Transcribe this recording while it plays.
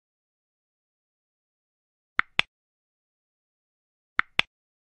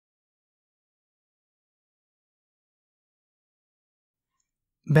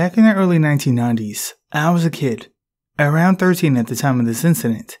Back in the early 1990s, I was a kid, around 13 at the time of this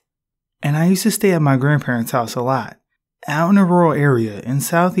incident, and I used to stay at my grandparents' house a lot, out in a rural area in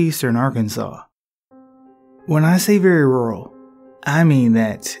southeastern Arkansas. When I say very rural, I mean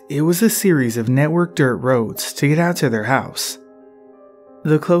that it was a series of networked dirt roads to get out to their house.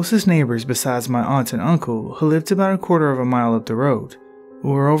 The closest neighbors besides my aunt and uncle, who lived about a quarter of a mile up the road,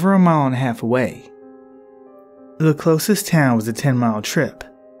 were over a mile and a half away. The closest town was a 10-mile trip.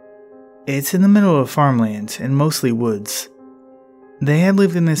 It's in the middle of farmland and mostly woods. They had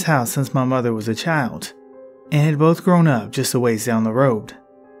lived in this house since my mother was a child, and had both grown up just a ways down the road.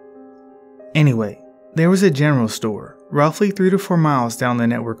 Anyway, there was a general store, roughly 3 to 4 miles down the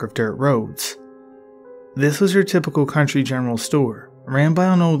network of dirt roads. This was your typical country general store, ran by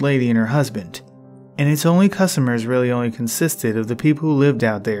an old lady and her husband, and its only customers really only consisted of the people who lived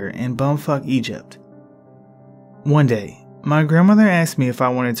out there in bumfuck Egypt. One day, my grandmother asked me if I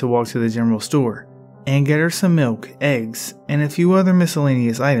wanted to walk to the general store and get her some milk, eggs, and a few other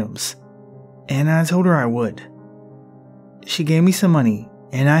miscellaneous items, and I told her I would. She gave me some money,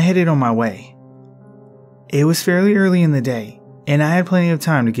 and I headed on my way. It was fairly early in the day, and I had plenty of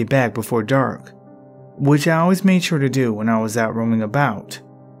time to get back before dark, which I always made sure to do when I was out roaming about.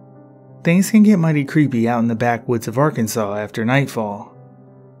 Things can get mighty creepy out in the backwoods of Arkansas after nightfall.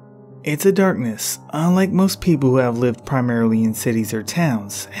 It's a darkness unlike most people who have lived primarily in cities or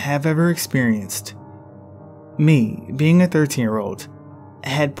towns have ever experienced. Me, being a 13-year-old,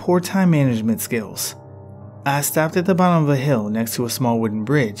 had poor time management skills. I stopped at the bottom of a hill next to a small wooden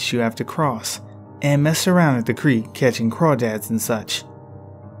bridge you have to cross and messed around at the creek catching crawdads and such.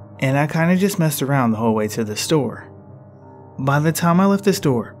 And I kinda just messed around the whole way to the store. By the time I left the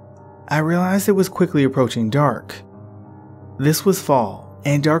store, I realized it was quickly approaching dark. This was fall,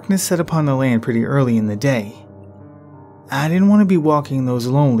 and darkness set upon the land pretty early in the day. I didn't want to be walking those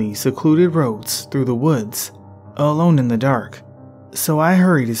lonely, secluded roads through the woods, alone in the dark, so I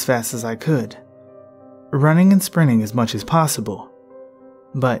hurried as fast as I could, running and sprinting as much as possible.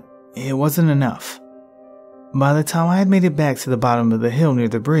 But it wasn't enough. By the time I had made it back to the bottom of the hill near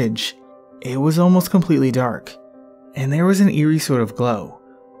the bridge, it was almost completely dark, and there was an eerie sort of glow,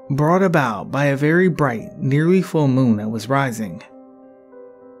 brought about by a very bright, nearly full moon that was rising.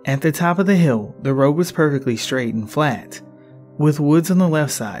 At the top of the hill, the road was perfectly straight and flat, with woods on the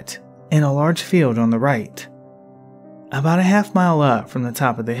left side and a large field on the right. About a half-mile up from the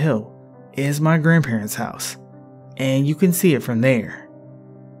top of the hill is my grandparents' house, and you can see it from there.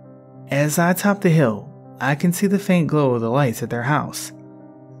 As I top the hill, I can see the faint glow of the lights at their house,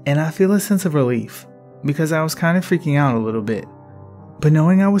 and I feel a sense of relief because I was kind of freaking out a little bit, but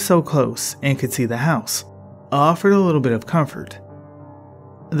knowing I was so close and could see the house offered a little bit of comfort.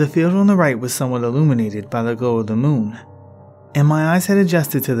 The field on the right was somewhat illuminated by the glow of the moon, and my eyes had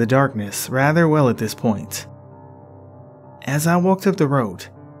adjusted to the darkness rather well at this point. As I walked up the road,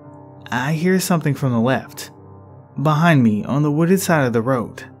 I hear something from the left, behind me on the wooded side of the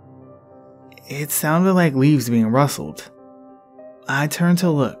road. It sounded like leaves being rustled. I turned to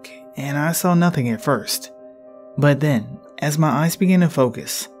look, and I saw nothing at first, but then, as my eyes began to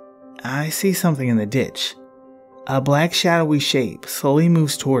focus, I see something in the ditch. A black shadowy shape slowly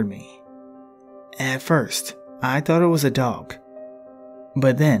moves toward me. At first, I thought it was a dog,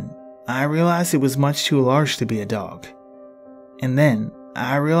 but then I realized it was much too large to be a dog. And then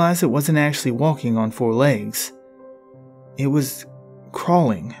I realized it wasn't actually walking on 4 legs. It was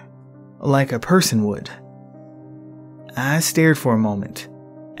crawling, like a person would. I stared for a moment,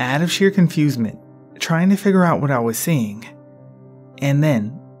 out of sheer confusement, trying to figure out what I was seeing. And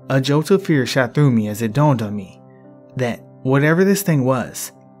then a jolt of fear shot through me as it dawned on me that whatever this thing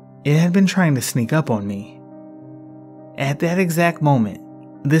was, it had been trying to sneak up on me. At that exact moment,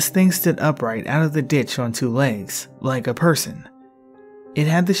 this thing stood upright out of the ditch on 2 legs, like a person. It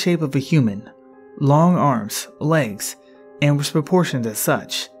had the shape of a human, long arms, legs, and was proportioned as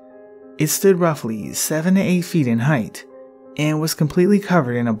such. It stood roughly 7 to 8 feet in height, and was completely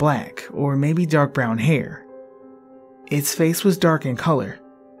covered in a black or maybe dark brown hair. Its face was dark in color,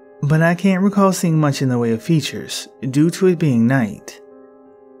 but I can't recall seeing much in the way of features due to it being night.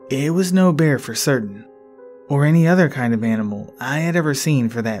 It was no bear for certain, or any other kind of animal I had ever seen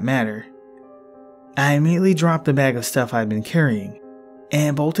for that matter. I immediately dropped the bag of stuff I'd been carrying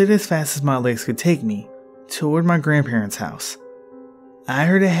and bolted as fast as my legs could take me toward my grandparents' house. I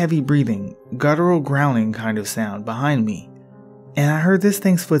heard a heavy breathing, guttural growling kind of sound behind me, and I heard this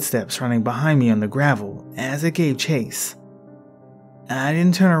thing's footsteps running behind me on the gravel as it gave chase. I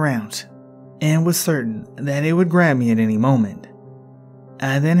didn't turn around, and was certain that it would grab me at any moment.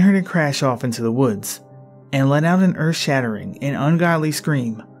 I then heard it crash off into the woods, and let out an earth-shattering and ungodly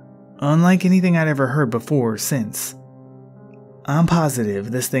scream, unlike anything I'd ever heard before or since. I'm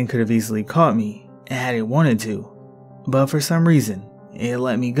positive this thing could have easily caught me had it wanted to, but for some reason, it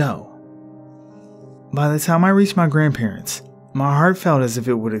let me go. By the time I reached my grandparents', my heart felt as if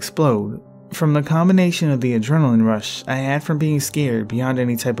it would explode from the combination of the adrenaline rush I had from being scared beyond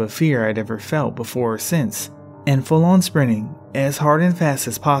any type of fear I'd ever felt before or since, and full-on sprinting as hard and fast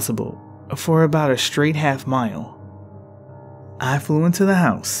as possible for about a straight half-mile. I flew into the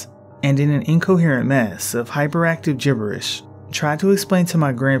house and, in an incoherent mess of hyperactive gibberish, tried to explain to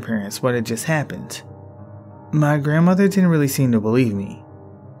my grandparents what had just happened. My grandmother didn't really seem to believe me,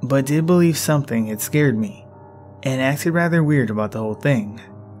 but did believe something had scared me, and acted rather weird about the whole thing.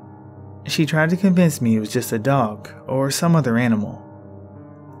 She tried to convince me it was just a dog or some other animal.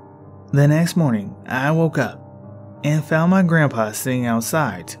 The next morning, I woke up and found my grandpa sitting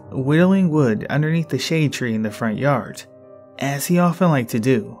outside, whittling wood underneath the shade tree in the front yard, as he often liked to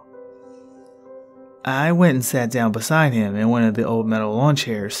do. I went and sat down beside him in one of the old metal lawn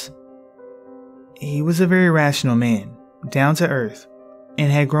chairs. He was a very rational man, down to earth,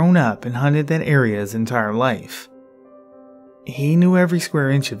 and had grown up and hunted that area his entire life. He knew every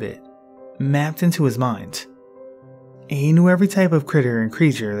square inch of it, mapped into his mind. He knew every type of critter and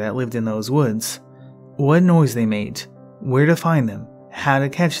creature that lived in those woods, what noise they made, where to find them, how to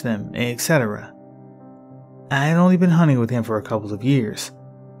catch them, etc. I had only been hunting with him for a couple of years,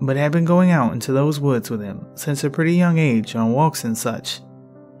 but had been going out into those woods with him since a pretty young age on walks and such.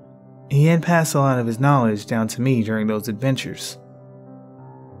 He had passed a lot of his knowledge down to me during those adventures.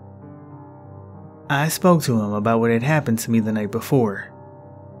 I spoke to him about what had happened to me the night before,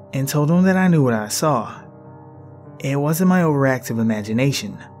 and told him that I knew what I saw. It wasn't my overactive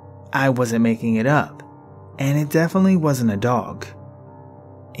imagination, I wasn't making it up, and it definitely wasn't a dog.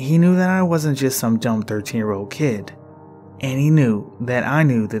 He knew that I wasn't just some dumb 13-year-old kid, and he knew that I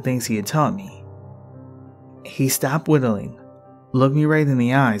knew the things he had taught me. He stopped whittling, looked me right in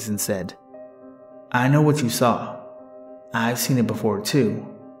the eyes and said, "I know what you saw. I've seen it before too.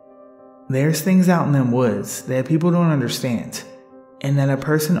 There's things out in them woods that people don't understand, and that a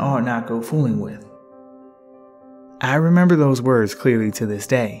person ought not go fooling with." I remember those words clearly to this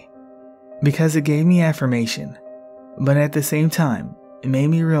day, because it gave me affirmation, but at the same time, it made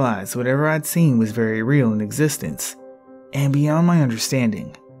me realize whatever I'd seen was very real in existence, and beyond my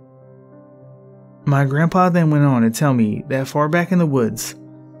understanding. My grandpa then went on to tell me that far back in the woods,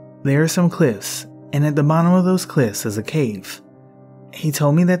 there are some cliffs, and at the bottom of those cliffs is a cave. He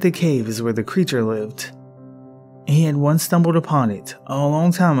told me that the cave is where the creature lived. He had once stumbled upon it a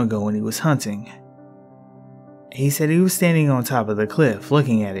long time ago when he was hunting. He said he was standing on top of the cliff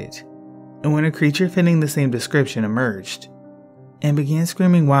looking at it, and when a creature fitting the same description emerged, and began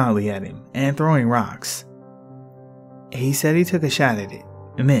screaming wildly at him and throwing rocks. He said he took a shot at it,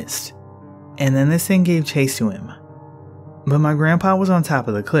 missed, and then this thing gave chase to him. But my grandpa was on top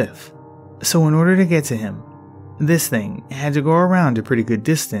of the cliff, so in order to get to him, this thing had to go around a pretty good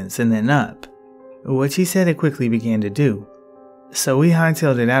distance and then up, which he said it quickly began to do, so he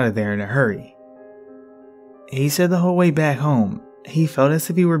hightailed it out of there in a hurry. He said the whole way back home, he felt as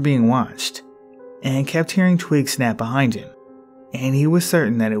if he were being watched, and kept hearing twigs snap behind him, and he was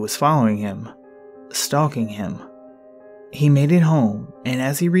certain that it was following him, stalking him. He made it home, and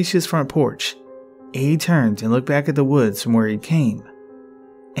as he reached his front porch, he turned and looked back at the woods from where he came,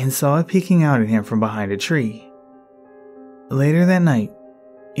 and saw it peeking out at him from behind a tree. Later that night,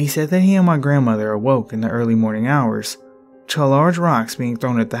 he said that he and my grandmother awoke in the early morning hours to large rocks being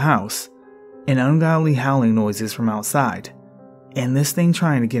thrown at the house, and ungodly howling noises from outside, and this thing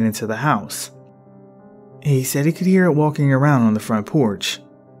trying to get into the house. He said he could hear it walking around on the front porch,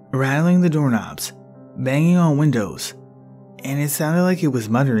 rattling the doorknobs, banging on windows, and it sounded like it was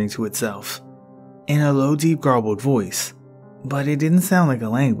muttering to itself, in a low, deep, garbled voice, but it didn't sound like a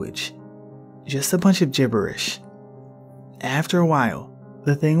language, just a bunch of gibberish. After a while,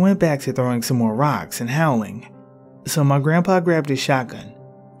 the thing went back to throwing some more rocks and howling, so my grandpa grabbed his shotgun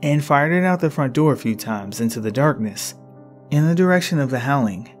and fired it out the front door a few times into the darkness, in the direction of the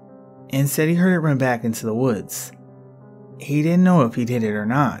howling, and said he heard it run back into the woods. He didn't know if he did it or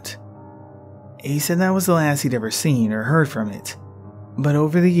not. He said that was the last he'd ever seen or heard from it, but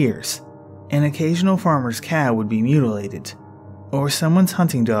over the years, an occasional farmer's cow would be mutilated, or someone's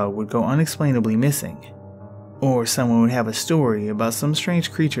hunting dog would go unexplainably missing, or someone would have a story about some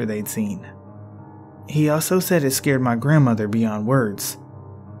strange creature they'd seen. He also said it scared my grandmother beyond words,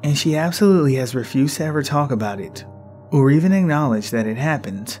 and she absolutely has refused to ever talk about it, or even acknowledge that it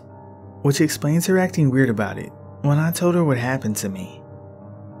happened, which explains her acting weird about it when I told her what happened to me.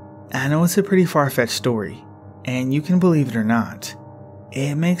 I know it's a pretty far-fetched story, and you can believe it or not.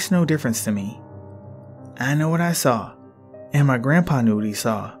 It makes no difference to me. I know what I saw, and my grandpa knew what he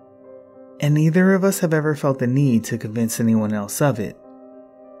saw, and neither of us have ever felt the need to convince anyone else of it.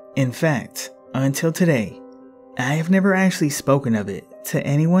 In fact, until today, I have never actually spoken of it to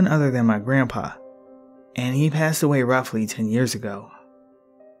anyone other than my grandpa, and he passed away roughly 10 years ago.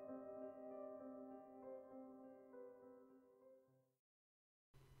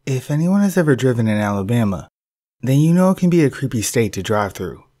 If anyone has ever driven in Alabama, then you know it can be a creepy state to drive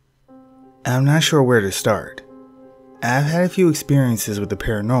through. I'm not sure where to start. I've had a few experiences with the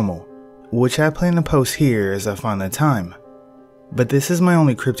paranormal, which I plan to post here as I find the time, but this is my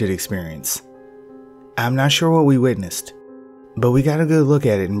only cryptid experience. I'm not sure what we witnessed, but we got a good look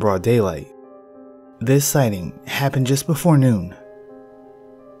at it in broad daylight. This sighting happened just before noon.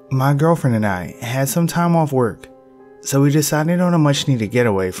 My girlfriend and I had some time off work, so we decided on a much needed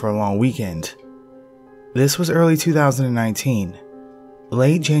getaway for a long weekend. This was early 2019,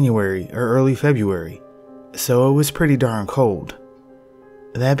 late January or early February, so it was pretty darn cold.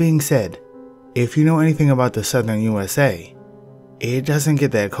 That being said, if you know anything about the southern USA, it doesn't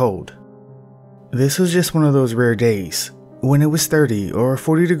get that cold. This was just one of those rare days when it was 30 or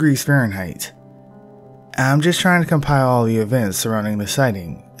 40 degrees Fahrenheit. I'm just trying to compile all the events surrounding the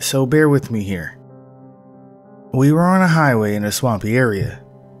sighting, so bear with me here. We were on a highway in a swampy area.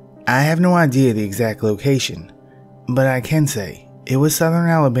 I have no idea the exact location, but I can say it was southern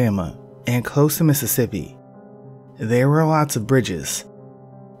Alabama and close to Mississippi. There were lots of bridges.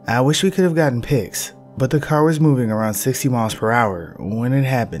 I wish we could have gotten pics, but the car was moving around 60 miles per hour when it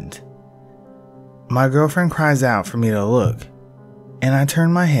happened. My girlfriend cries out for me to look, and I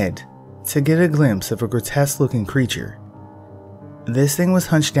turn my head to get a glimpse of a grotesque-looking creature. This thing was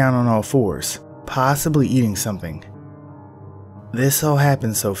hunched down on all fours, possibly eating something. This all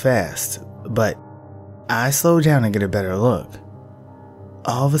happened so fast, but I slow down and get a better look.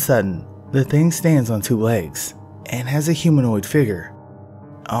 All of a sudden, the thing stands on two legs and has a humanoid figure,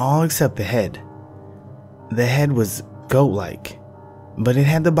 all except the head. The head was goat-like, but it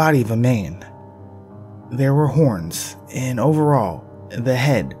had the body of a man. There were horns, and overall, the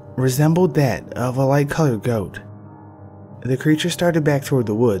head resembled that of a light-colored goat. The creature started back toward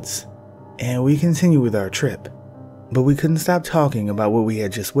the woods, and we continued with our trip, but we couldn't stop talking about what we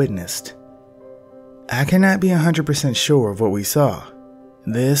had just witnessed. I cannot be 100% sure of what we saw.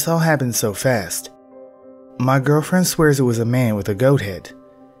 This all happened so fast. My girlfriend swears it was a man with a goat head,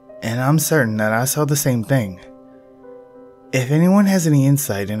 and I'm certain that I saw the same thing. If anyone has any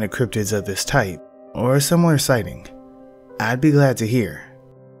insight into cryptids of this type, or a similar sighting, I'd be glad to hear.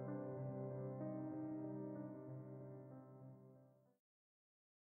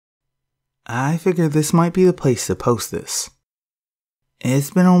 I figured this might be the place to post this.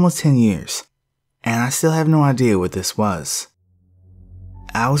 It's been almost 10 years, and I still have no idea what this was.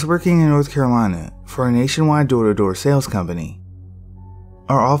 I was working in North Carolina for a nationwide door-to-door sales company.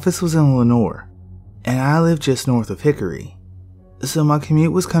 Our office was in Lenoir, and I lived just north of Hickory, so my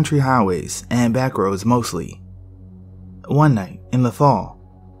commute was country highways and back roads mostly. One night, in the fall,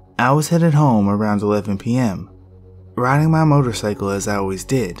 I was headed home around 11 p.m., riding my motorcycle as I always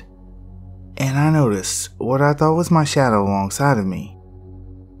did, and I noticed what I thought was my shadow alongside of me.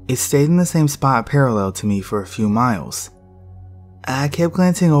 It stayed in the same spot parallel to me for a few miles. I kept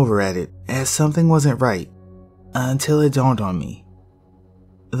glancing over at it as something wasn't right, until it dawned on me.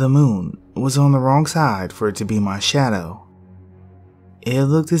 The moon was on the wrong side for it to be my shadow. It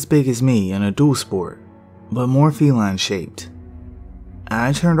looked as big as me in a dual sport, but more feline shaped.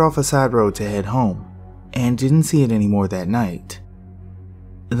 I turned off a side road to head home, and didn't see it anymore that night.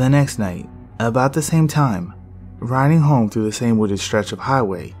 The next night, about the same time, riding home through the same wooded stretch of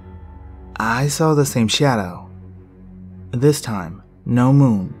highway, I saw the same shadow. This time, no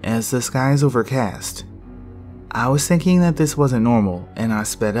moon as the sky is overcast. I was thinking that this wasn't normal and I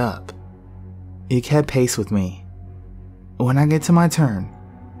sped up. It kept pace with me. When I get to my turn,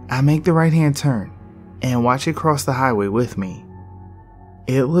 I make the right-hand turn and watch it cross the highway with me.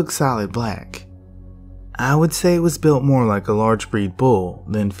 It looked solid black. I would say it was built more like a large breed bull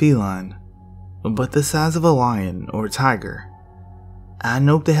than feline, but the size of a lion or tiger. I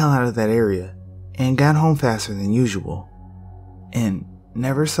noped the hell out of that area and got home faster than usual, and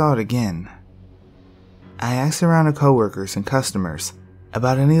never saw it again. I asked around to coworkers and customers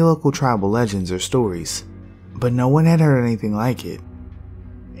about any local tribal legends or stories, but no one had heard anything like it.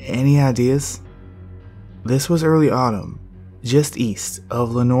 Any ideas? This was early autumn, just east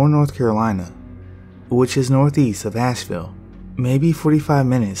of Lenoir, North Carolina, which is northeast of Asheville, maybe 45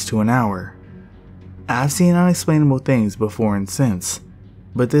 minutes to an hour. I've seen unexplainable things before and since,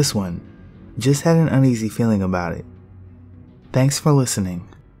 but this one just had an uneasy feeling about it. Thanks for listening.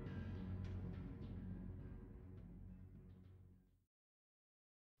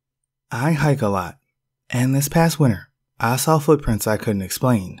 I hike a lot, and this past winter, I saw footprints I couldn't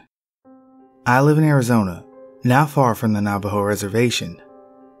explain. I live in Arizona, not far from the Navajo reservation.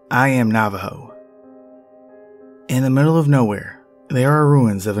 I am Navajo. In the middle of nowhere, there are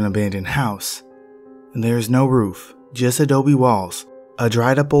ruins of an abandoned house. There is no roof, just adobe walls, a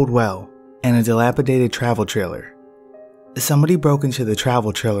dried up old well, and a dilapidated travel trailer. Somebody broke into the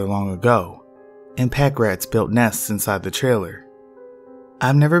travel trailer long ago, and pack rats built nests inside the trailer.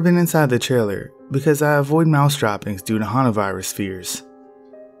 I've never been inside the trailer because I avoid mouse droppings due to hantavirus fears.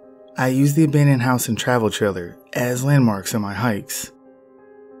 I use the abandoned house and travel trailer as landmarks in my hikes.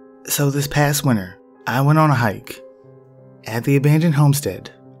 So this past winter, I went on a hike. At the abandoned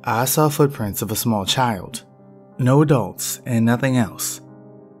homestead, I saw footprints of a small child. No adults and nothing else.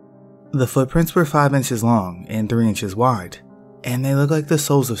 The footprints were 5 inches long and 3 inches wide, and they looked like the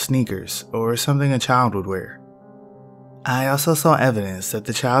soles of sneakers or something a child would wear. I also saw evidence that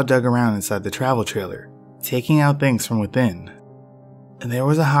the child dug around inside the travel trailer, taking out things from within. There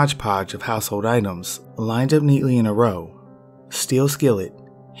was a hodgepodge of household items lined up neatly in a row: steel skillet,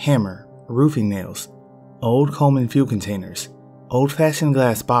 hammer, roofing nails, old Coleman fuel containers, old-fashioned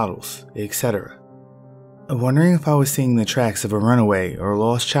glass bottles, etc. Wondering if I was seeing the tracks of a runaway or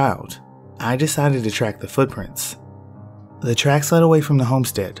lost child, I decided to track the footprints. The tracks led away from the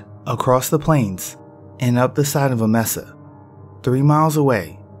homestead, across the plains, and up the side of a mesa. 3 miles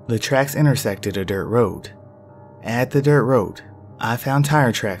away, the tracks intersected a dirt road. At the dirt road, I found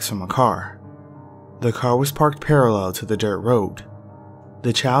tire tracks from a car. The car was parked parallel to the dirt road.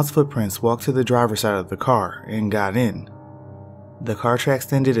 The child's footprints walked to the driver's side of the car and got in. The car tracks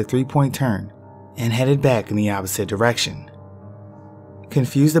then did a 3-point turn and headed back in the opposite direction.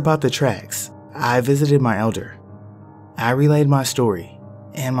 Confused about the tracks, I visited my elder. I relayed my story,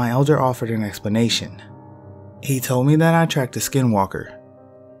 and my elder offered an explanation. He told me that I tracked a skinwalker.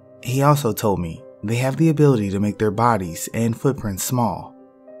 He also told me they have the ability to make their bodies and footprints small.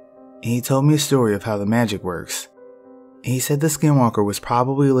 He told me a story of how the magic works. He said the skinwalker was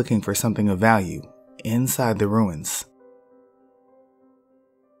probably looking for something of value inside the ruins.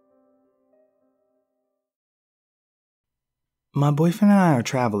 My boyfriend and I are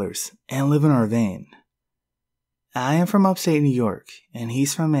travelers and live in our van. I am from upstate New York and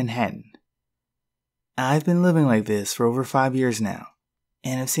he's from Manhattan. I've been living like this for over 5 years now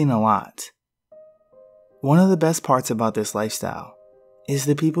and have seen a lot. One of the best parts about this lifestyle is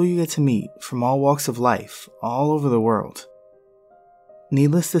the people you get to meet from all walks of life all over the world.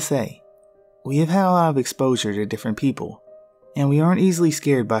 Needless to say, we have had a lot of exposure to different people, and we aren't easily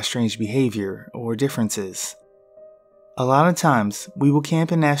scared by strange behavior or differences. A lot of times, we will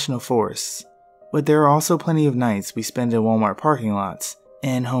camp in national forests, but there are also plenty of nights we spend in Walmart parking lots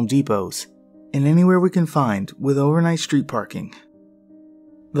and Home Depots, and anywhere we can find with overnight street parking.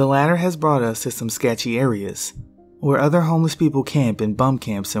 The latter has brought us to some sketchy areas, where other homeless people camp in bum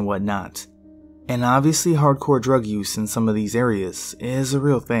camps and whatnot, and obviously hardcore drug use in some of these areas is a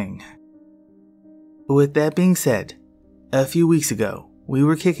real thing. With that being said, a few weeks ago, we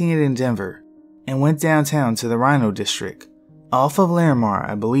were kicking it in Denver, and went downtown to the Rhino District, off of Larimar,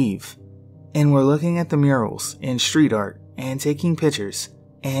 I believe, and we're looking at the murals and street art and taking pictures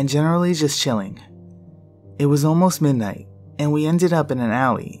and generally just chilling. It was almost midnight, and we ended up in an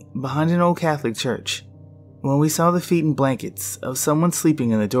alley behind an old Catholic church when we saw the feet in blankets of someone sleeping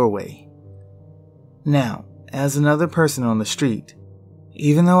in the doorway. Now, as another person on the street,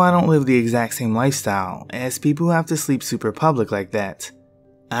 even though I don't live the exact same lifestyle as people who have to sleep super public like that,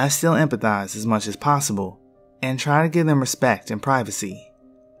 I still empathize as much as possible and try to give them respect and privacy.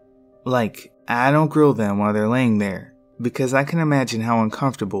 Like, I don't grill them while they're laying there because I can imagine how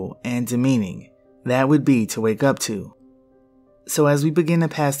uncomfortable and demeaning that would be to wake up to. So as we begin to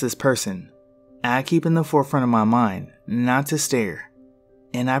pass this person, I keep in the forefront of my mind not to stare,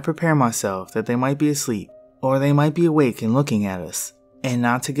 and I prepare myself that they might be asleep or they might be awake and looking at us, and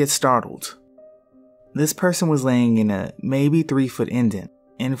not to get startled. This person was laying in a maybe 3-foot indent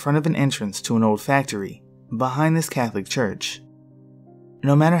in front of an entrance to an old factory behind this Catholic church.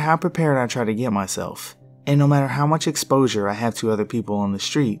 No matter how prepared I try to get myself, and no matter how much exposure I have to other people on the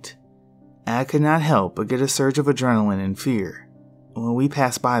street, I could not help but get a surge of adrenaline and fear when we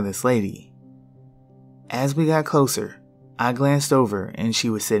passed by this lady. As we got closer, I glanced over and she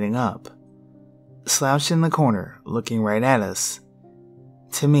was sitting up, slouched in the corner, looking right at us.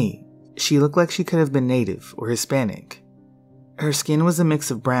 To me, she looked like she could have been Native or Hispanic. Her skin was a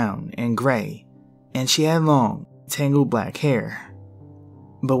mix of brown and gray, and she had long, tangled black hair.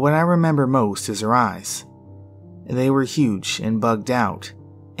 But what I remember most is her eyes. They were huge and bugged out,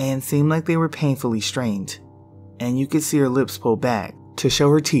 and seemed like they were painfully strained, and you could see her lips pull back to show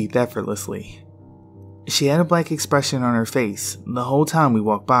her teeth effortlessly. She had a blank expression on her face the whole time we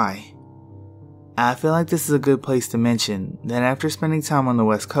walked by. I feel like this is a good place to mention that after spending time on the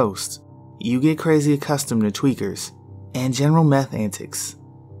West Coast, you get crazy accustomed to tweakers and general meth antics.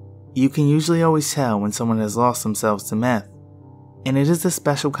 You can usually always tell when someone has lost themselves to meth, and it is a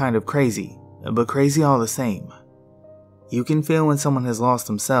special kind of crazy, but crazy all the same. You can feel when someone has lost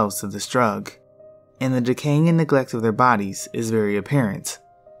themselves to this drug, and the decaying and neglect of their bodies is very apparent.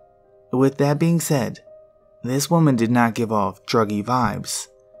 With that being said, this woman did not give off druggy vibes.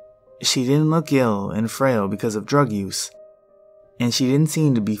 She didn't look ill and frail because of drug use, and she didn't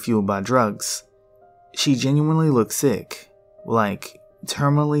seem to be fueled by drugs. She genuinely looked sick, like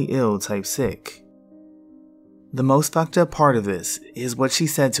terminally ill type sick. The most fucked up part of this is what she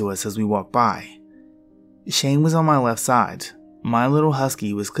said to us as we walked by. Shane was on my left side, my little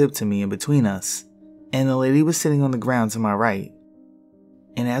husky was clipped to me in between us, and the lady was sitting on the ground to my right.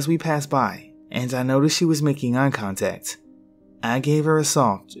 And as we passed by, and I noticed she was making eye contact, I gave her a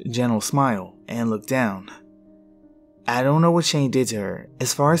soft, gentle smile and looked down. I don't know what Shane did to her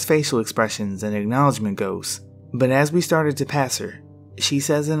as far as facial expressions and acknowledgement goes, but as we started to pass her, she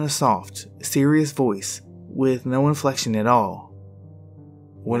says in a soft, serious voice with no inflection at all,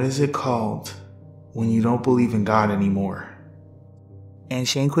 "What is it called when you don't believe in God anymore?" And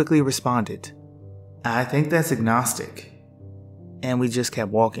Shane quickly responded, "I think that's agnostic." And we just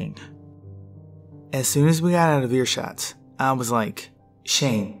kept walking. As soon as we got out of earshot, I was like,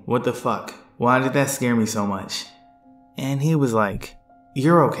 "Shane, what the fuck? Why did that scare me so much?" And he was like,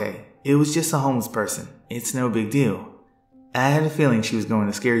 "You're okay. It was just a homeless person. It's no big deal. I had a feeling she was going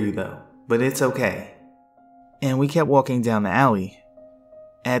to scare you though, but it's okay." And we kept walking down the alley.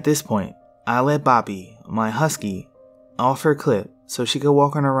 At this point, I let Boppy, my husky, off her clip so she could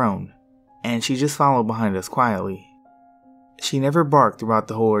walk on her own, and she just followed behind us quietly. She never barked throughout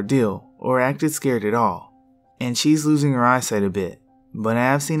the whole ordeal or acted scared at all, and she's losing her eyesight a bit, but I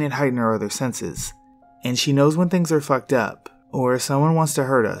have seen it heighten her other senses, and she knows when things are fucked up or if someone wants to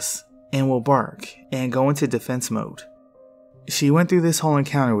hurt us and will bark and go into defense mode. She went through this whole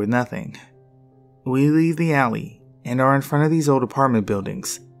encounter with nothing. We leave the alley and are in front of these old apartment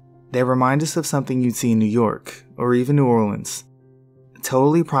buildings that remind us of something you'd see in New York or even New Orleans.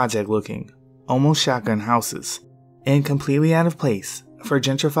 Totally project looking, almost shotgun houses, and completely out of place for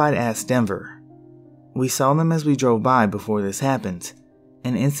gentrified ass Denver. We saw them as we drove by before this happened,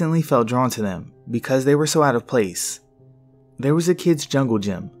 and instantly felt drawn to them because they were so out of place. There was a kid's jungle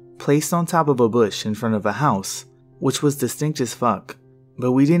gym placed on top of a bush in front of a house, which was distinct as fuck,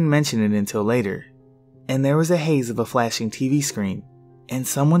 but we didn't mention it until later. And there was a haze of a flashing TV screen, and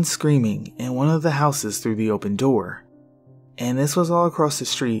someone screaming in one of the houses through the open door. And this was all across the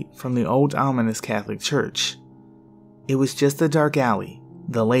street from the old ominous Catholic church. It was just the dark alley,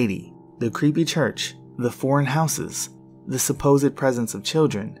 the lady, the creepy church, the foreign houses, the supposed presence of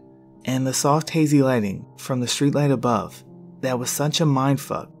children, and the soft hazy lighting from the streetlight above that was such a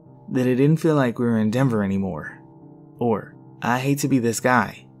mindfuck that it didn't feel like we were in Denver anymore. Or, I hate to be this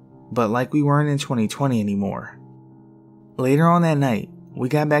guy, but like we weren't in 2020 anymore. Later on that night, we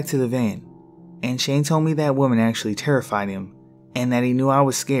got back to the van, and Shane told me that woman actually terrified him, and that he knew I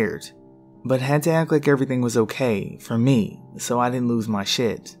was scared, but had to act like everything was okay for me so I didn't lose my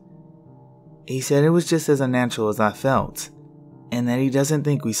shit. He said it was just as unnatural as I felt, and that he doesn't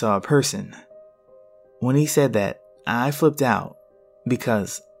think we saw a person. When he said that, I flipped out,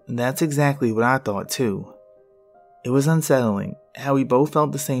 because that's exactly what I thought too. It was unsettling how we both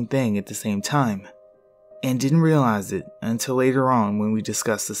felt the same thing at the same time, and didn't realize it until later on when we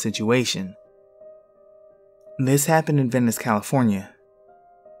discussed the situation. This happened in Venice, California.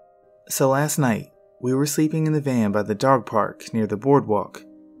 So last night, we were sleeping in the van by the dog park near the boardwalk,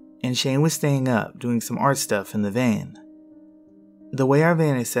 and Shane was staying up doing some art stuff in the van. The way our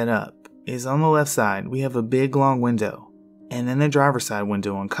van is set up is on the left side we have a big long window, and then the driver's side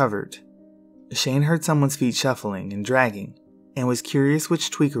window uncovered. Shane heard someone's feet shuffling and dragging, and was curious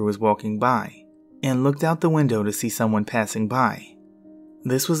which tweaker was walking by, and looked out the window to see someone passing by.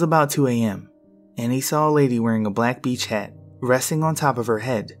 This was about 2 a.m., and he saw a lady wearing a black beach hat resting on top of her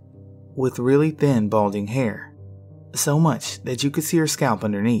head, with really thin balding hair, so much that you could see her scalp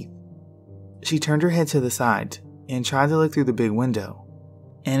underneath. She turned her head to the side and tried to look through the big window,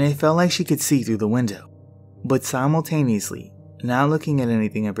 and it felt like she could see through the window, but simultaneously not looking at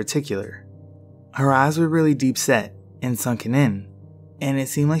anything in particular. Her eyes were really deep set and sunken in, and it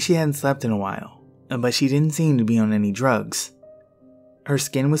seemed like she hadn't slept in a while, but she didn't seem to be on any drugs. Her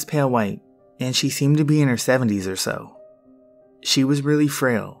skin was pale white, and she seemed to be in her 70s or so. She was really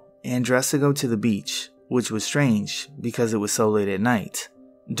frail and dressed to go to the beach, which was strange because it was so late at night,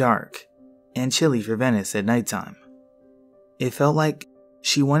 dark, and chilly for Venice at nighttime. It felt like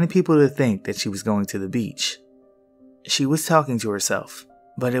she wanted people to think that she was going to the beach. She was talking to herself,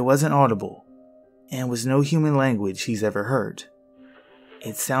 but it wasn't audible, and was no human language he's ever heard.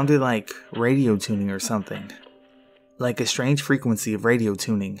 It sounded like radio tuning or something, like a strange frequency of radio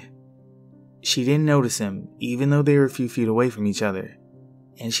tuning. She didn't notice him, even though they were a few feet away from each other,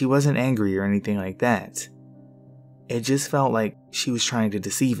 and she wasn't angry or anything like that. It just felt like she was trying to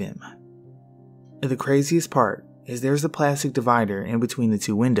deceive him. The craziest part is there's a plastic divider in between the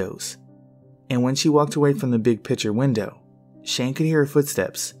two windows, and when she walked away from the big picture window, Shane could hear her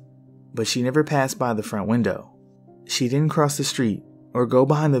footsteps, but she never passed by the front window. She didn't cross the street or go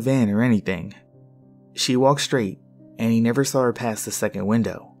behind the van or anything. She walked straight, and he never saw her pass the second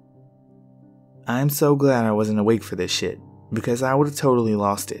window. I'm so glad I wasn't awake for this shit, because I would have totally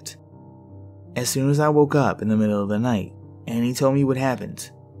lost it. As soon as I woke up in the middle of the night, and he told me what happened,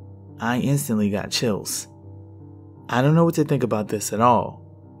 I instantly got chills. I don't know what to think about this at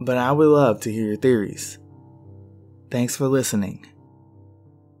all, but I would love to hear your theories. Thanks for listening.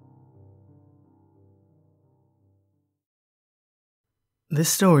 This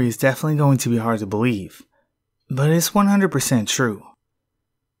story is definitely going to be hard to believe, but it's 100% true.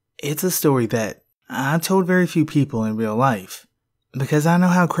 It's a story that I've told very few people in real life, because I know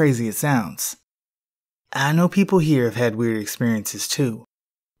how crazy it sounds. I know people here have had weird experiences too,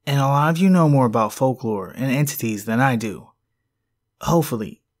 and a lot of you know more about folklore and entities than I do.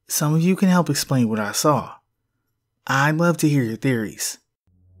 Hopefully, some of you can help explain what I saw. I'd love to hear your theories.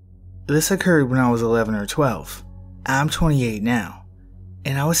 This occurred when I was 11 or 12. I'm 28 now,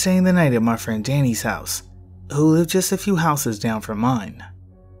 and I was staying the night at my friend Danny's house, who lived just a few houses down from mine.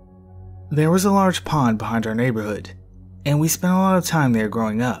 There was a large pond behind our neighborhood, and we spent a lot of time there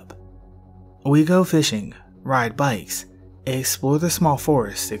growing up. We go fishing, ride bikes, explore the small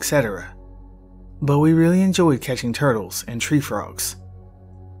forest, etc. But we really enjoyed catching turtles and tree frogs.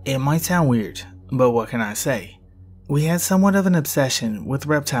 It might sound weird, but what can I say? We had somewhat of an obsession with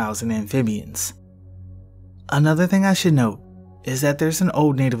reptiles and amphibians. Another thing I should note is that there's an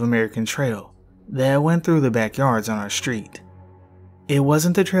old Native American trail that went through the backyards on our street. It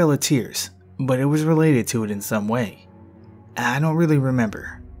wasn't the Trail of Tears, but it was related to it in some way. I don't really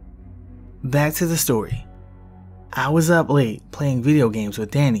remember. Back to the story. I was up late playing video games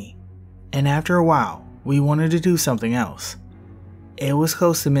with Danny, and after a while, we wanted to do something else. It was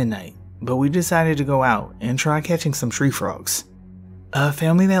close to midnight, but we decided to go out and try catching some tree frogs. A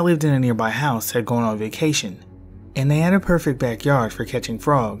family that lived in a nearby house had gone on vacation, and they had a perfect backyard for catching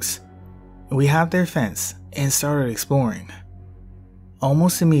frogs. We hopped their fence and started exploring.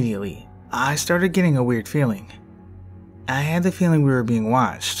 Almost immediately, I started getting a weird feeling. I had the feeling we were being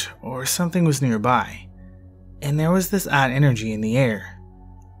watched, or something was nearby, and there was this odd energy in the air.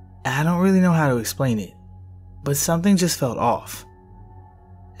 I don't really know how to explain it, but something just felt off.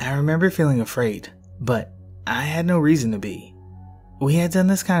 I remember feeling afraid, but I had no reason to be. We had done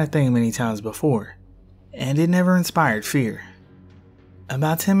this kind of thing many times before, and it never inspired fear.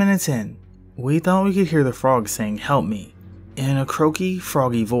 About 10 minutes in, we thought we could hear the frog saying "help me" in a croaky,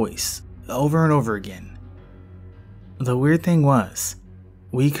 froggy voice, over and over again. The weird thing was,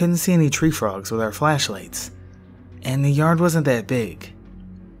 we couldn't see any tree frogs with our flashlights, and the yard wasn't that big.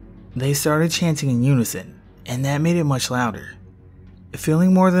 They started chanting in unison, and that made it much louder.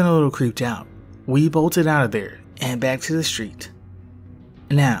 Feeling more than a little creeped out, we bolted out of there and back to the street.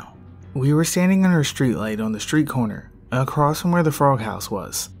 Now, we were standing under a streetlight on the street corner, across from where the frog house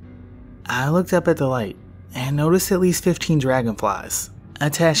was. I looked up at the light and noticed at least 15 dragonflies,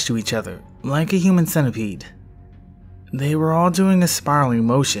 attached to each other, like a human centipede. They were all doing a spiraling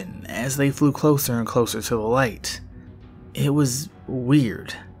motion as they flew closer and closer to the light. It was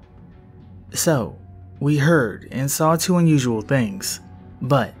weird. So, we heard and saw two unusual things,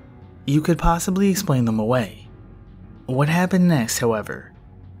 but you could possibly explain them away. What happened next, however,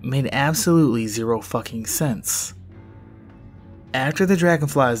 made absolutely zero fucking sense. After the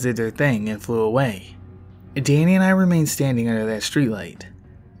dragonflies did their thing and flew away, Danny and I remained standing under that streetlight.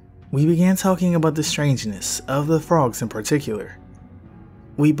 We began talking about the strangeness of the frogs in particular.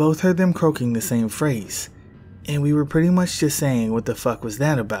 We both heard them croaking the same phrase, and we were pretty much just saying what the fuck was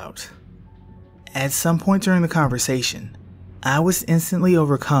that about. At some point during the conversation, I was instantly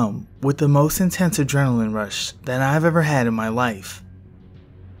overcome with the most intense adrenaline rush that I've ever had in my life.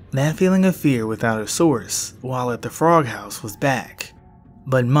 That feeling of fear without a source while at the frog house was back,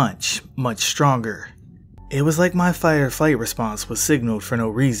 but much, much stronger. It was like my fight or flight response was signaled for no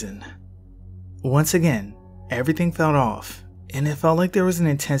reason. Once again, everything felt off, and it felt like there was an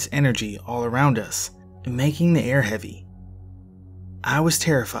intense energy all around us, making the air heavy. I was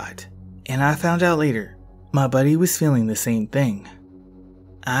terrified, and I found out later my buddy was feeling the same thing.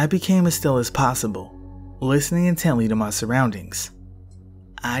 I became as still as possible, listening intently to my surroundings.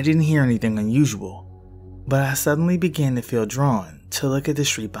 I didn't hear anything unusual, but I suddenly began to feel drawn to look at the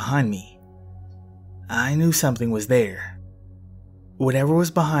street behind me. I knew something was there. Whatever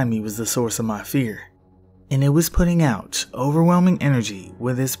was behind me was the source of my fear, and it was putting out overwhelming energy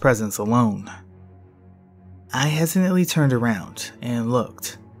with its presence alone. I hesitantly turned around and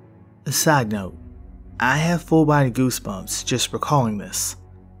looked. A side note, I have full-body goosebumps just recalling this.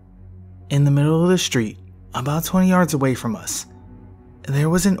 In the middle of the street, about 20 yards away from us, there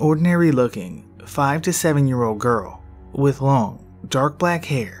was an ordinary-looking 5 to 7-year-old girl with long, dark black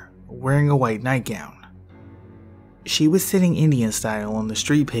hair wearing a white nightgown. She was sitting Indian style on the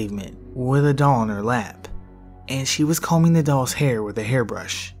street pavement with a doll in her lap, and she was combing the doll's hair with a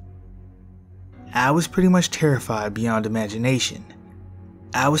hairbrush. I was pretty much terrified beyond imagination.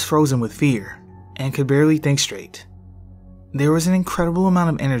 I was frozen with fear and could barely think straight. There was an incredible amount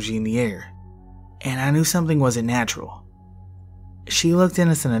of energy in the air, and I knew something wasn't natural. She looked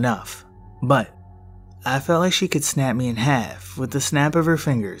innocent enough, but I felt like she could snap me in half with the snap of her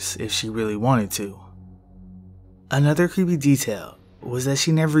fingers if she really wanted to. Another creepy detail was that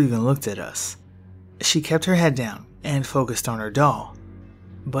she never even looked at us. She kept her head down and focused on her doll,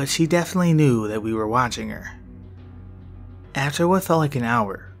 but she definitely knew that we were watching her. After what felt like an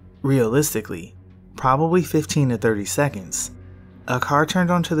hour, realistically, probably 15 to 30 seconds, a car turned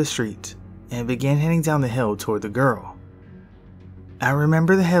onto the street and began heading down the hill toward the girl. I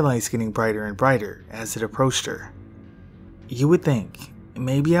remember the headlights getting brighter and brighter as it approached her. You would think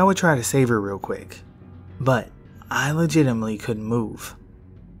maybe I would try to save her real quick, but I legitimately couldn't move.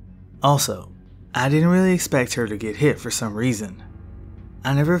 Also, I didn't really expect her to get hit for some reason.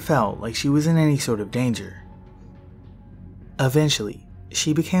 I never felt like she was in any sort of danger. Eventually,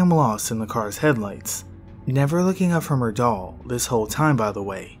 she became lost in the car's headlights, never looking up from her doll this whole time, by the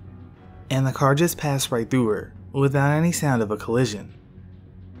way, and the car just passed right through her without any sound of a collision.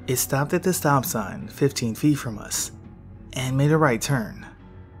 It stopped at the stop sign 15 feet from us and made a right turn.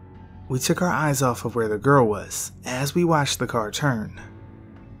 We took our eyes off of where the girl was as we watched the car turn.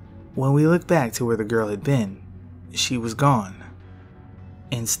 When we looked back to where the girl had been, she was gone.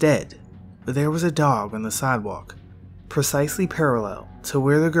 Instead, there was a dog on the sidewalk, precisely parallel to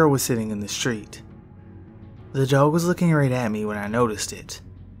where the girl was sitting in the street. The dog was looking right at me when I noticed it,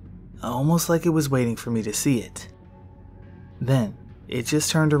 almost like it was waiting for me to see it. Then, it just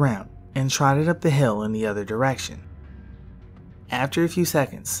turned around and trotted up the hill in the other direction. After a few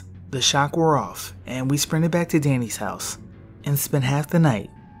seconds, the shock wore off and we sprinted back to Danny's house and spent half the night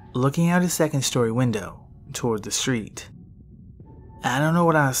looking out his second-story window toward the street. I don't know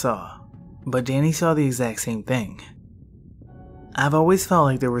what I saw, but Danny saw the exact same thing. I've always felt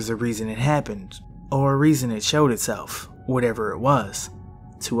like there was a reason it happened, or a reason it showed itself, whatever it was,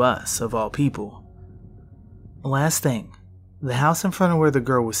 to us of all people. Last thing, the house in front of where the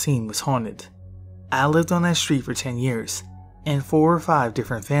girl was seen was haunted. I lived on that street for 10 years, and 4 or 5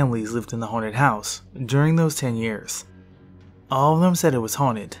 different families lived in the haunted house during those 10 years. All of them said it was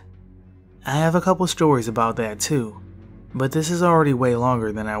haunted. I have a couple stories about that too, but this is already way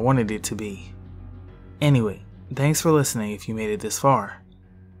longer than I wanted it to be. Anyway, thanks for listening if you made it this far.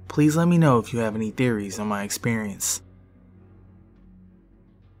 Please let me know if you have any theories on my experience.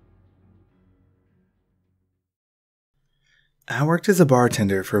 I worked as a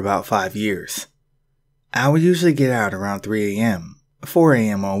bartender for about 5 years. I would usually get out around 3 a.m., 4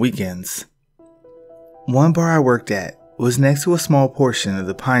 a.m. on weekends. One bar I worked at was next to a small portion of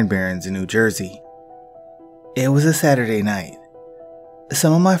the Pine Barrens in New Jersey. It was a Saturday night.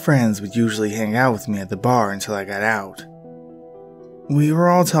 Some of my friends would usually hang out with me at the bar until I got out. We were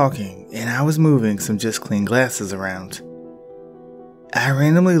all talking, and I was moving some just clean glasses around. I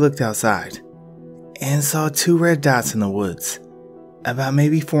randomly looked outside and saw 2 red dots in the woods, about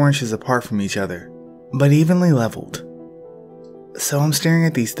maybe 4 inches apart from each other, but evenly leveled. So I'm staring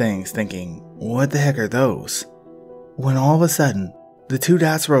at these things thinking, what the heck are those? When all of a sudden, the 2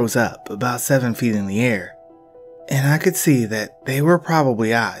 dots rose up about 7 feet in the air, and I could see that they were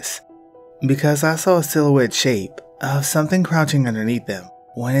probably eyes, because I saw a silhouette shape of something crouching underneath them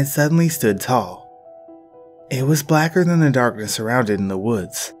when it suddenly stood tall. It was blacker than the darkness around it in the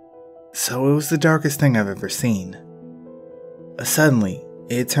woods, so it was the darkest thing I've ever seen. Suddenly,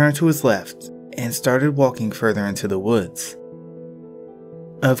 it turned to its left and started walking further into the woods.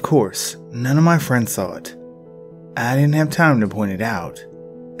 Of course, none of my friends saw it, I didn't have time to point it out,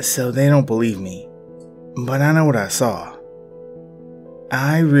 so they don't believe me, but I know what I saw.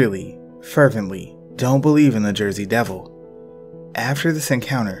 I really, fervently, don't believe in the Jersey Devil. After this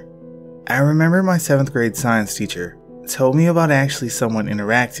encounter, I remember my 7th grade science teacher told me about actually someone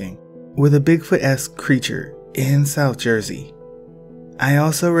interacting with a Bigfoot-esque creature in South Jersey. I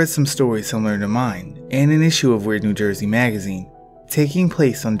also read some stories similar to mine in an issue of Weird New Jersey magazine taking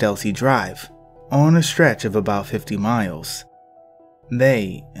place on Delsea Drive on a stretch of about 50 miles.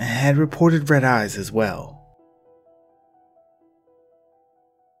 They had reported red eyes as well.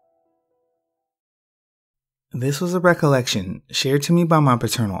 This was a recollection shared to me by my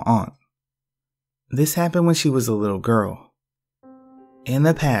paternal aunt. This happened when she was a little girl. In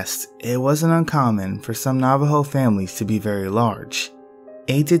the past, it wasn't uncommon for some Navajo families to be very large,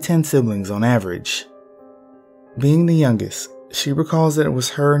 8 to 10 siblings on average. Being the youngest, she recalls that it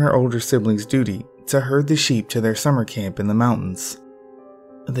was her and her older siblings' duty to herd the sheep to their summer camp in the mountains.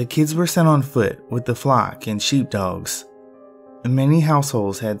 The kids were sent on foot with the flock and sheepdogs. Many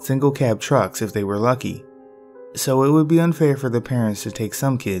households had single cab trucks if they were lucky, so it would be unfair for the parents to take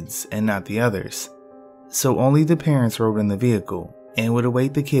some kids and not the others. So only the parents rode in the vehicle and would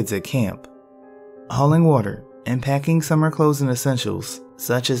await the kids at camp, hauling water and packing summer clothes and essentials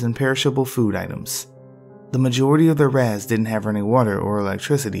such as imperishable food items. The majority of the RAS didn't have running water or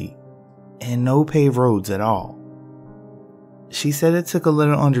electricity, and no paved roads at all. She said it took a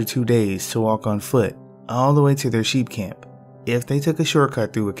little under 2 days to walk on foot all the way to their sheep camp if they took a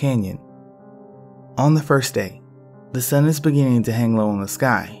shortcut through a canyon. On the first day, the sun is beginning to hang low in the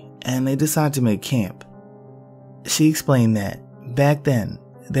sky, and they decide to make camp. She explained that, back then,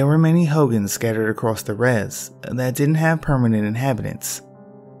 there were many hogans scattered across the res that didn't have permanent inhabitants.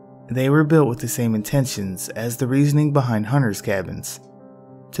 They were built with the same intentions as the reasoning behind hunters' cabins,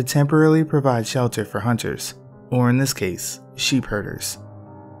 to temporarily provide shelter for hunters, or in this case, sheep herders.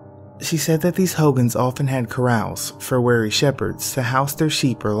 She said that these hogans often had corrals for wary shepherds to house their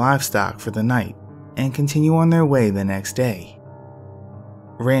sheep or livestock for the night and continue on their way the next day.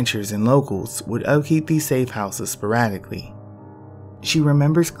 Ranchers and locals would upkeep these safe houses sporadically. She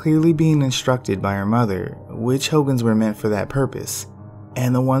remembers clearly being instructed by her mother which hogans were meant for that purpose,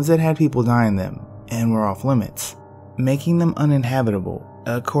 and the ones that had people die in them and were off limits, making them uninhabitable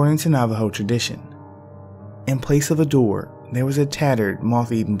according to Navajo tradition. In place of a door, there was a tattered,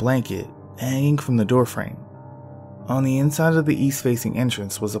 moth-eaten blanket hanging from the doorframe. On the inside of the east-facing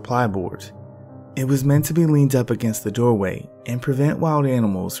entrance was a plyboard. It was meant to be leaned up against the doorway and prevent wild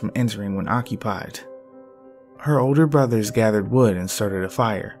animals from entering when occupied. Her older brothers gathered wood and started a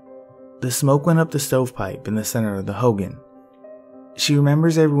fire. The smoke went up the stovepipe in the center of the hogan. She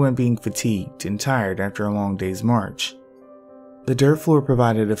remembers everyone being fatigued and tired after a long day's march. The dirt floor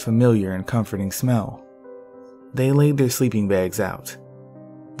provided a familiar and comforting smell. They laid their sleeping bags out.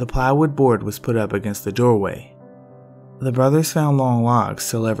 The plywood board was put up against the doorway. The brothers found long logs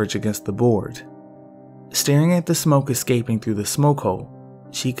to leverage against the board. Staring at the smoke escaping through the smoke hole,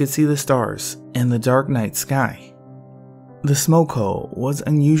 she could see the stars and the dark night sky. The smoke hole was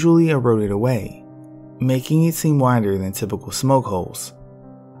unusually eroded away, making it seem wider than typical smoke holes.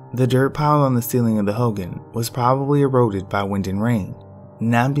 The dirt piled on the ceiling of the hogan was probably eroded by wind and rain,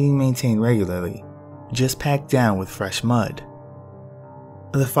 not being maintained regularly, just packed down with fresh mud.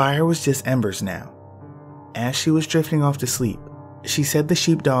 The fire was just embers now. As she was drifting off to sleep, she said the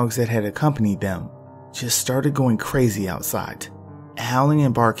sheepdogs that had accompanied them just started going crazy outside, howling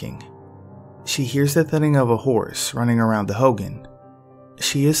and barking. She hears the thudding of a horse running around the hogan.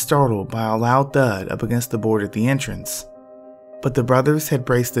 She is startled by a loud thud up against the board at the entrance, but the brothers had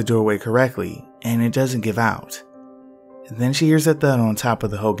braced the doorway correctly and it doesn't give out. Then she hears a thud on top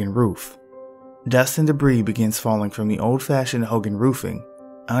of the hogan roof. Dust and debris begins falling from the old-fashioned hogan roofing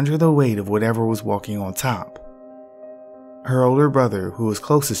under the weight of whatever was walking on top. Her older brother, who was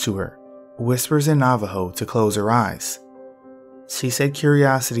closest to her, whispers in Navajo to close her eyes. She said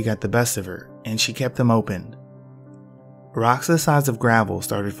curiosity got the best of her, and she kept them open. Rocks the size of gravel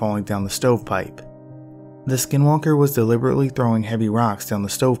started falling down the stovepipe. The skinwalker was deliberately throwing heavy rocks down the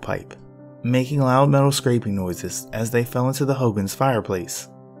stovepipe, making loud metal scraping noises as they fell into the hogan's fireplace.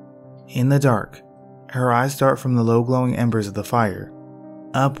 In the dark, her eyes dart from the low glowing embers of the fire,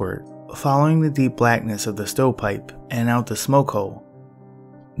 upward, following the deep blackness of the stovepipe and out the smoke hole.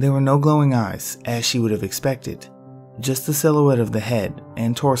 There were no glowing eyes, as she would have expected, just the silhouette of the head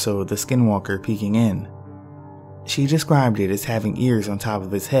and torso of the skinwalker peeking in. She described it as having ears on top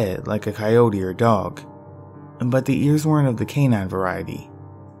of its head like a coyote or dog, but the ears weren't of the canine variety.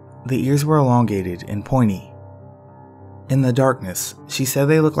 The ears were elongated and pointy. In the darkness, she said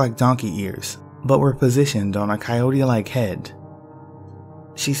they looked like donkey ears, but were positioned on a coyote-like head.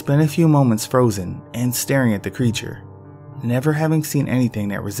 She spent a few moments frozen and staring at the creature, never having seen anything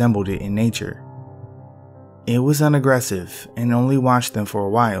that resembled it in nature. It was unaggressive and only watched them for a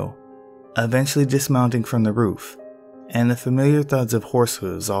while, eventually dismounting from the roof, and the familiar thuds of horse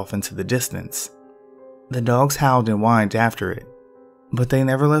hooves off into the distance. The dogs howled and whined after it, but they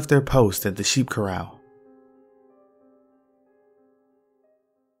never left their post at the sheep corral.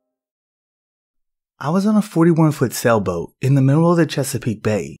 I was on a 41-foot sailboat in the middle of the Chesapeake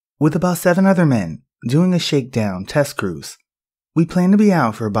Bay with about 7 other men doing a shakedown test cruise. We planned to be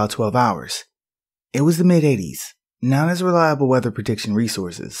out for about 12 hours. It was the mid-80s, not as reliable weather prediction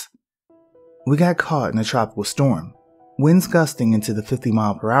resources. We got caught in a tropical storm, winds gusting into the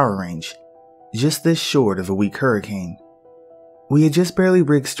 50-mile-per-hour range, just this short of a weak hurricane. We had just barely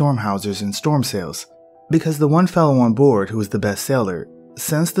rigged storm hawsers and storm sails because the one fellow on board who was the best sailor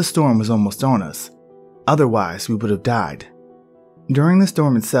sensed the storm was almost on us. Otherwise, we would have died. During the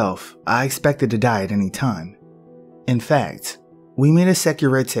storm itself, I expected to die at any time. In fact, we made a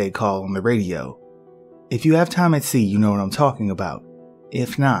securite call on the radio. If you have time at sea, you know what I'm talking about.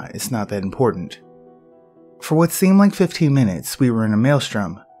 If not, it's not that important. For what seemed like 15 minutes, we were in a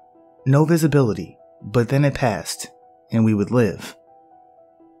maelstrom. No visibility, but then it passed, and we would live.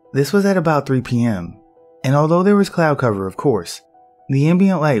 This was at about 3 p.m., and although there was cloud cover, of course, the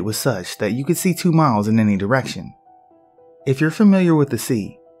ambient light was such that you could see 2 miles in any direction. If you're familiar with the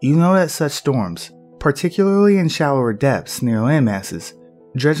sea, you know that such storms, particularly in shallower depths near landmasses,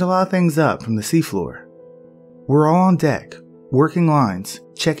 dredge a lot of things up from the seafloor. We're all on deck, working lines,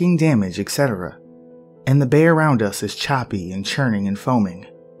 checking damage, etc. And the bay around us is choppy and churning and foaming.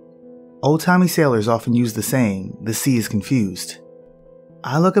 Old-timey sailors often use the saying, "the sea is confused."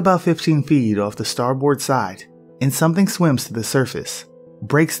 I look about 15 feet off the starboard side, and something swims to the surface,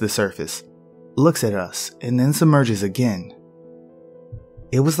 breaks the surface, looks at us, and then submerges again.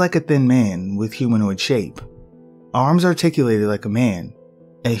 It was like a thin man with humanoid shape. Arms articulated like a man,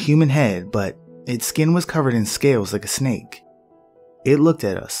 a human head, but its skin was covered in scales like a snake. It looked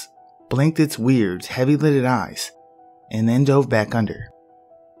at us, blinked its weird, heavy-lidded eyes, and then dove back under.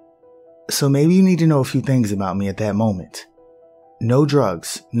 So maybe you need to know a few things about me at that moment. No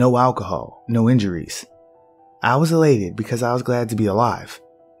drugs, no alcohol, no injuries. I was elated because I was glad to be alive,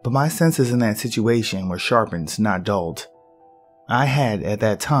 but my senses in that situation were sharpened, not dulled. I had, at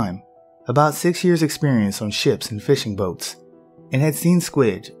that time, about 6 years' experience on ships and fishing boats, and had seen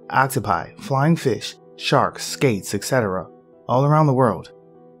squid, octopi, flying fish, sharks, skates, etc., all around the world.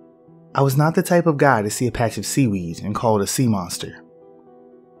 I was not the type of guy to see a patch of seaweed and call it a sea monster.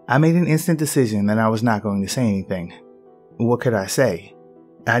 I made an instant decision that I was not going to say anything. What could I say?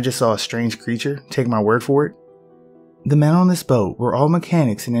 I just saw a strange creature, take my word for it? The men on this boat were all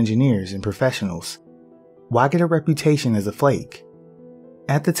mechanics and engineers and professionals. Why get a reputation as a flake?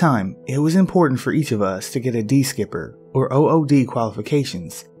 At the time, it was important for each of us to get a D-skipper or OOD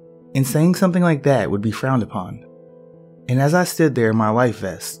qualifications, and saying something like that would be frowned upon. And as I stood there in my life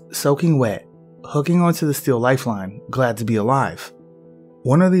vest, soaking wet, hooking onto the steel lifeline, glad to be alive,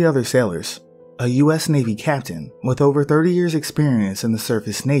 one of the other sailors, a U.S. Navy captain with over 30 years experience in the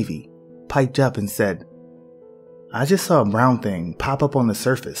surface Navy, piped up and said, "I just saw a brown thing pop up on the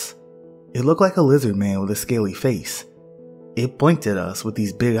surface. It looked like a lizard man with a scaly face. It blinked at us with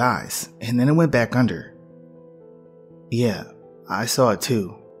these big eyes, and then it went back under." "Yeah, I saw it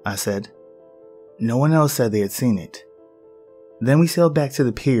too," I said. No one else said they had seen it. Then we sailed back to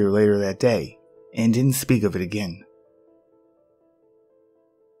the pier later that day, and didn't speak of it again.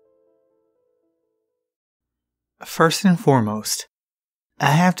 First and foremost, I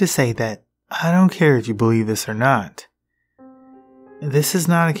have to say that I don't care if you believe this or not. This is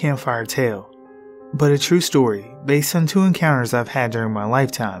not a campfire tale, but a true story based on 2 encounters I've had during my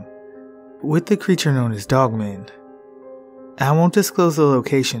lifetime with the creature known as Dogman. I won't disclose the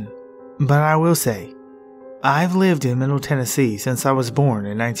location, but I will say, I've lived in Middle Tennessee since I was born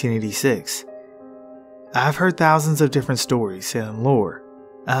in 1986. I've heard thousands of different stories and lore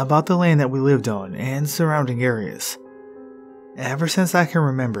about the land that we lived on and surrounding areas. Ever since I can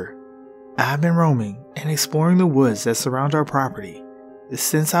remember, I've been roaming and exploring the woods that surround our property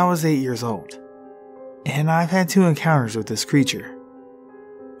since I was 8 years old, and I've had 2 encounters with this creature.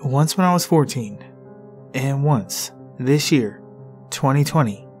 Once when I was 14, and once this year,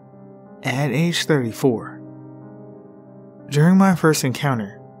 2020, at age 34. During my first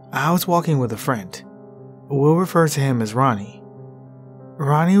encounter, I was walking with a friend. We'll refer to him as Ronnie.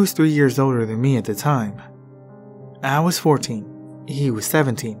 Ronnie was 3 years older than me at the time. I was 14, he was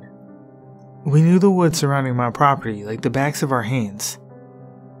 17. We knew the woods surrounding my property like the backs of our hands.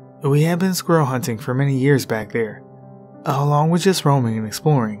 We had been squirrel hunting for many years back there, along with just roaming and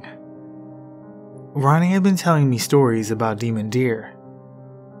exploring. Ronnie had been telling me stories about demon deer.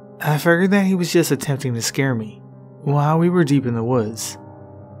 I figured that he was just attempting to scare me while we were deep in the woods.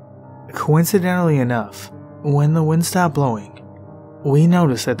 Coincidentally enough, when the wind stopped blowing, we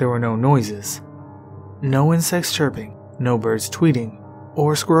noticed that there were no noises. No insects chirping, no birds tweeting,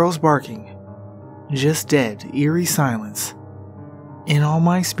 or squirrels barking. Just dead, eerie silence. In all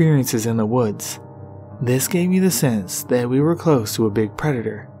my experiences in the woods, this gave me the sense that we were close to a big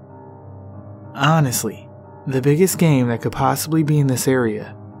predator. Honestly, the biggest game that could possibly be in this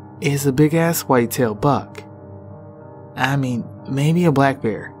area is a big-ass white-tailed buck. I mean, maybe a black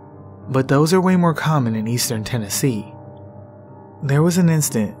bear, but those are way more common in eastern Tennessee. There was an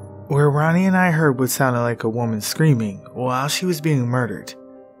instant where Ronnie and I heard what sounded like a woman screaming while she was being murdered,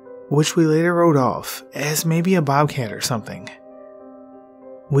 which we later wrote off as maybe a bobcat or something.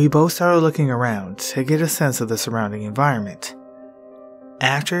 We both started looking around to get a sense of the surrounding environment.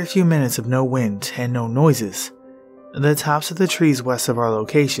 After a few minutes of no wind and no noises, the tops of the trees west of our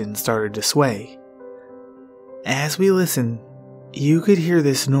location started to sway. As we listened, you could hear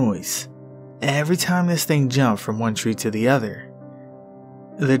this noise every time this thing jumped from one tree to the other.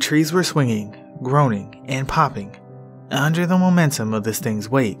 The trees were swinging, groaning, and popping under the momentum of this thing's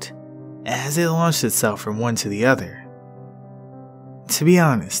weight as it launched itself from one to the other. To be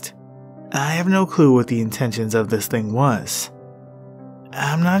honest, I have no clue what the intentions of this thing was.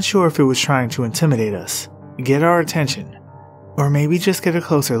 I'm not sure if it was trying to intimidate us, get our attention, or maybe just get a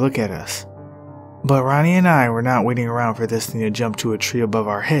closer look at us. But Ronnie and I were not waiting around for this thing to jump to a tree above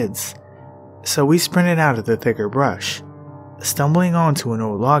our heads, so we sprinted out of the thicker brush, stumbling onto an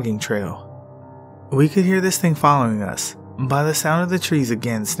old logging trail. We could hear this thing following us by the sound of the trees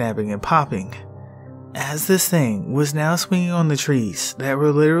again snapping and popping, as this thing was now swinging on the trees that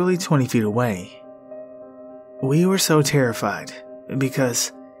were literally 20 feet away. We were so terrified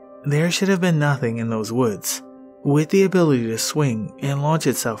because there should have been nothing in those woods with the ability to swing and launch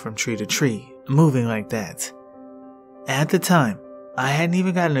itself from tree to tree, moving like that. At the time, I hadn't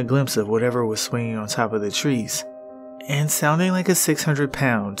even gotten a glimpse of whatever was swinging on top of the trees and sounding like a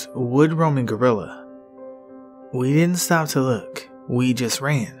 600-pound wood-roaming gorilla. We didn't stop to look, we just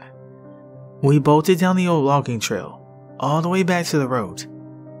ran. We bolted down the old logging trail, all the way back to the road,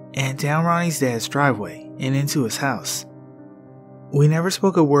 and down Ronnie's dad's driveway and into his house. We never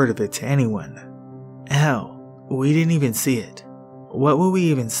spoke a word of it to anyone. Hell, we didn't even see it. What would we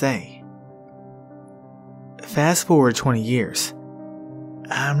even say? Fast forward 20 years.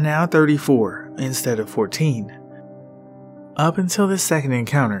 I'm now 34 instead of 14. Up until this second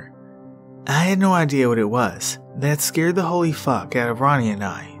encounter, I had no idea what it was that scared the holy fuck out of Ronnie and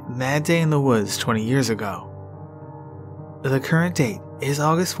I that day in the woods 20 years ago. The current date is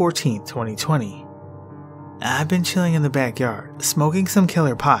August 14th, 2020. I've been chilling in the backyard, smoking some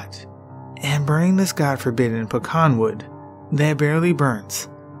killer pot, and burning this god-forbidden pecan wood that barely burns,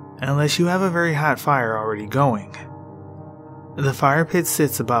 unless you have a very hot fire already going. The fire pit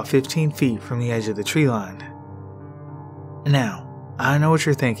sits about 15 feet from the edge of the tree line. Now, I know what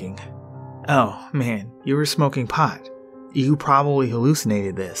you're thinking. Oh man, you were smoking pot. You probably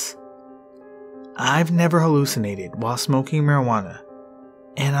hallucinated this. I've never hallucinated while smoking marijuana,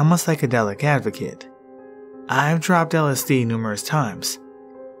 and I'm a psychedelic advocate. I've dropped LSD numerous times,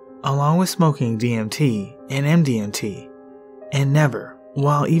 along with smoking DMT and MDMT, and never,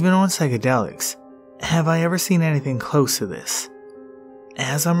 while even on psychedelics, have I ever seen anything close to this.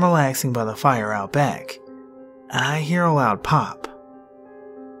 As I'm relaxing by the fire out back, I hear a loud pop.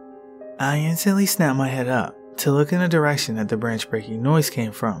 I instantly snap my head up to look in the direction that the branch-breaking noise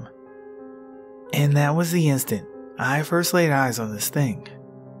came from. And that was the instant I first laid eyes on this thing.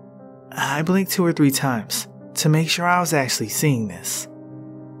 I blinked 2 or 3 times to make sure I was actually seeing this.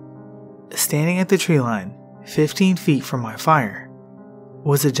 Standing at the tree line, 15 feet from my fire,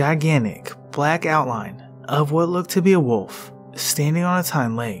 was a gigantic black outline of what looked to be a wolf standing on its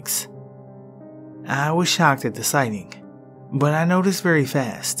hind legs. I was shocked at the sighting, but I noticed very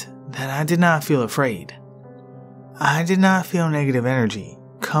fast that I did not feel afraid. I did not feel negative energy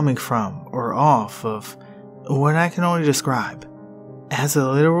coming from or off of what I can only describe as a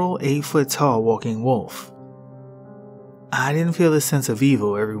literal 8-foot-tall walking wolf. I didn't feel the sense of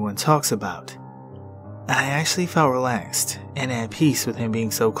evil everyone talks about. I actually felt relaxed and at peace with him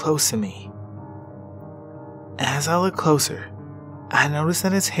being so close to me. As I looked closer, I noticed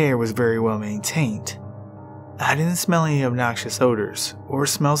that its hair was very well maintained. I didn't smell any obnoxious odors or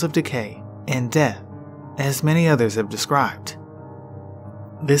smells of decay and death, as many others have described.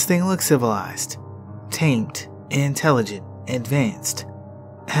 This thing looked civilized, tamed, intelligent, advanced.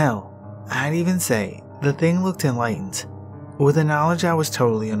 Hell, I'd even say the thing looked enlightened, with a knowledge I was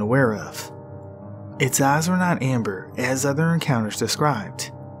totally unaware of. Its eyes were not amber as other encounters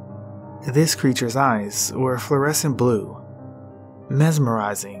described. This creature's eyes were fluorescent blue,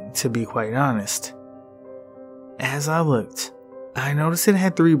 mesmerizing to be quite honest. As I looked, I noticed it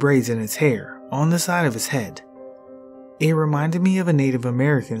had 3 braids in its hair on the side of its head. It reminded me of a Native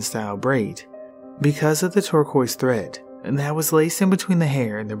American style braid because of the turquoise thread that was laced in between the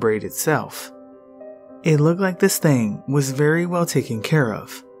hair and the braid itself. It looked like this thing was very well taken care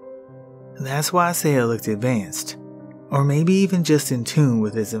of. That's why I say it looked advanced, or maybe even just in tune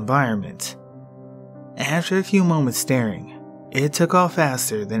with its environment. After a few moments staring, it took off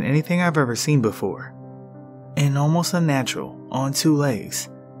faster than anything I've ever seen before, and almost unnatural on 2 legs,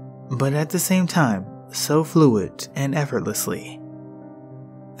 but at the same time so fluid and effortlessly.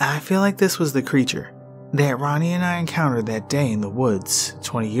 I feel like this was the creature that Ronnie and I encountered that day in the woods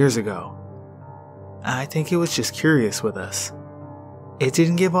 20 years ago. I think it was just curious with us. It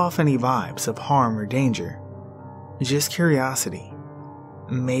didn't give off any vibes of harm or danger, just curiosity,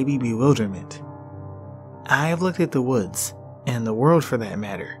 maybe bewilderment. I have looked at the woods, and the world for that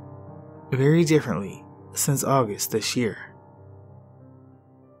matter, very differently since August this year.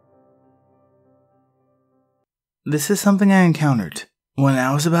 This is something I encountered when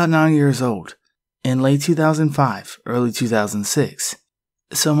I was about 9 years old, in late 2005, early 2006,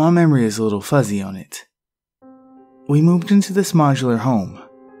 so my memory is a little fuzzy on it. We moved into this modular home,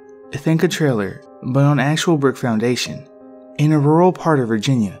 think a trailer, but on actual brick foundation, in a rural part of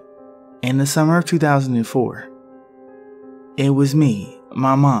Virginia, in the summer of 2004. It was me,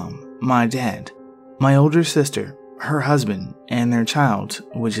 my mom, my dad, my older sister, her husband, and their child,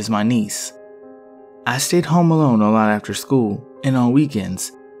 which is my niece. I stayed home alone a lot after school and on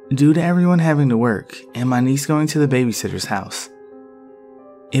weekends due to everyone having to work and my niece going to the babysitter's house.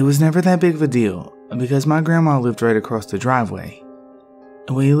 It was never that big of a deal because my grandma lived right across the driveway.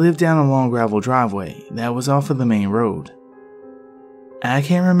 We lived down a long gravel driveway that was off of the main road. I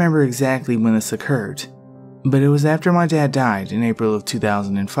can't remember exactly when this occurred, but it was after my dad died in April of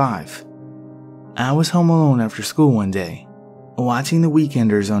 2005. I was home alone after school one day, watching The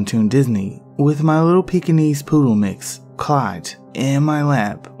Weekenders on Toon Disney with my little Pekingese poodle mix, Clyde, in my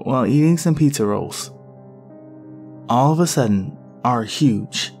lap while eating some pizza rolls. All of a sudden, our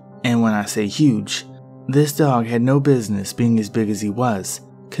huge, and when I say huge, this dog had no business being as big as he was,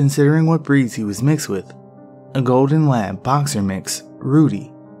 considering what breeds he was mixed with, a golden lab boxer mix,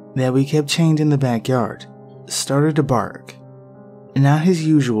 Rudy, that we kept chained in the backyard, started to bark. Not his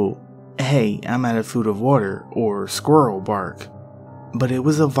usual, hey, I'm out of food or water, or squirrel bark, but it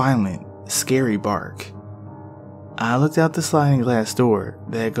was a violent, scary bark. I looked out the sliding glass door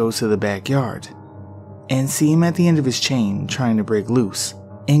that goes to the backyard and see him at the end of his chain trying to break loose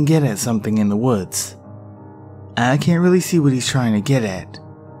and get at something in the woods. I can't really see what he's trying to get at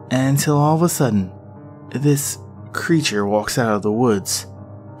until all of a sudden, this creature walks out of the woods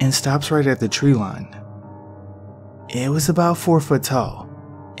and stops right at the tree line. It was about 4 foot tall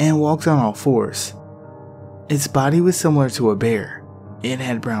and walked on all 4s. Its body was similar to a bear. It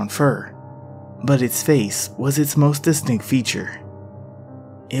had brown fur, but its face was its most distinct feature.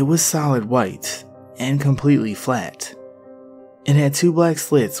 It was solid white and completely flat. It had 2 black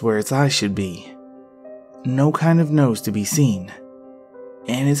slits where its eyes should be. No kind of nose to be seen,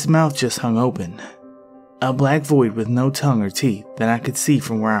 and its mouth just hung open. A black void with no tongue or teeth that I could see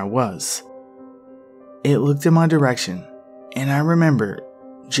from where I was. It looked in my direction, and I remember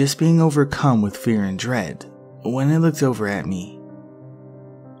just being overcome with fear and dread when it looked over at me.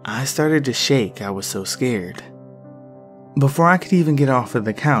 I started to shake, I was so scared. Before I could even get off of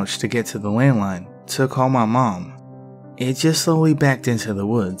the couch to get to the landline to call my mom, it just slowly backed into the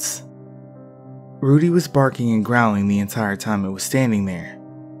woods. Rudy was barking and growling the entire time it was standing there,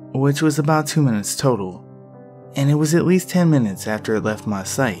 which was about 2 minutes total, and it was at least 10 minutes after it left my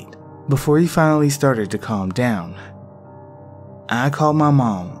sight before he finally started to calm down. I called my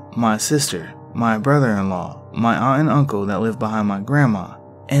mom, my sister, my brother-in-law, my aunt and uncle that lived behind my grandma,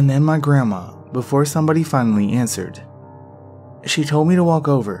 and then my grandma before somebody finally answered. She told me to walk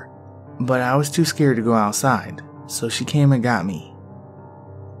over, but I was too scared to go outside, so she came and got me.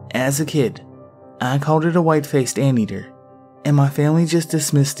 As a kid, I called it a white-faced anteater, and my family just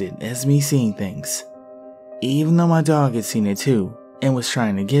dismissed it as me seeing things, even though my dog had seen it too and was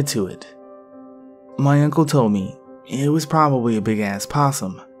trying to get to it. My uncle told me it was probably a big-ass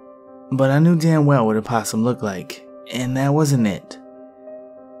possum, but I knew damn well what a possum looked like, and that wasn't it.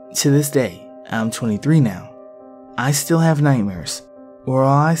 To this day, I'm 23 now, I still have nightmares where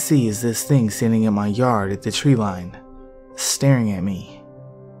all I see is this thing standing in my yard at the tree line, staring at me.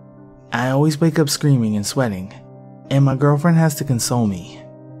 I always wake up screaming and sweating, and my girlfriend has to console me.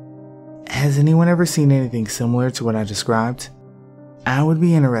 Has anyone ever seen anything similar to what I described? I would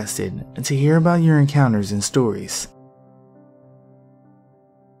be interested to hear about your encounters and stories.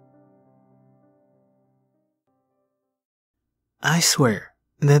 I swear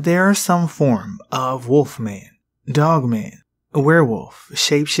that there are some form of wolfman, dogman, werewolf,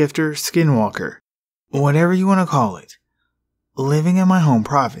 shapeshifter, skinwalker, whatever you want to call it, living in my home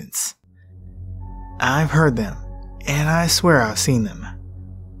province. I've heard them, and I swear I've seen them.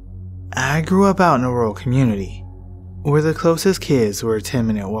 I grew up out in a rural community, where the closest kids were a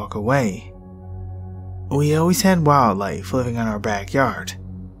 10-minute walk away. We always had wildlife living in our backyard,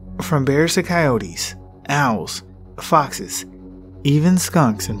 from bears to coyotes, owls, foxes, even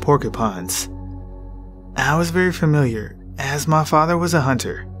skunks and porcupines. I was very familiar, as my father was a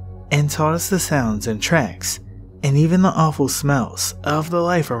hunter, and taught us the sounds and tracks, and even the awful smells of the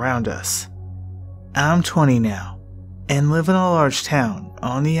life around us. I'm 20 now, and live in a large town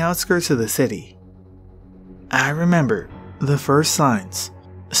on the outskirts of the city. I remember the first signs,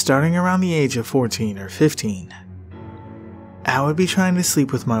 starting around the age of 14 or 15. I would be trying to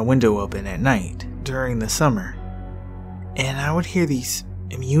sleep with my window open at night during the summer, and I would hear these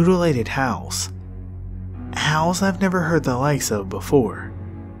mutilated howls. Howls I've never heard the likes of before,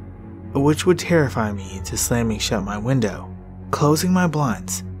 which would terrify me into slamming shut my window, closing my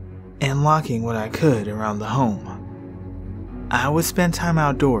blinds, and locking what I could around the home. I would spend time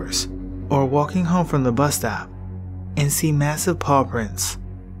outdoors or walking home from the bus stop and see massive paw prints,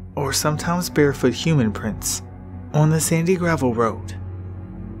 or sometimes barefoot human prints, on the sandy gravel road.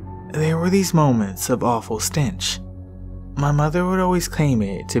 There were these moments of awful stench. My mother would always claim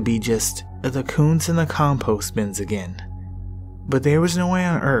it to be just the coons in the compost bins again, but there was no way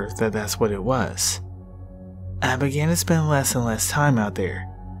on earth that that's what it was. I began to spend less and less time out there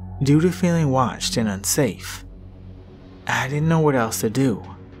due to feeling watched and unsafe. I didn't know what else to do.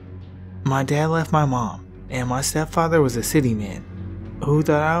 My dad left my mom, and my stepfather was a city man who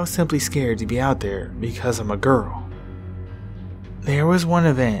thought I was simply scared to be out there because I'm a girl. There was one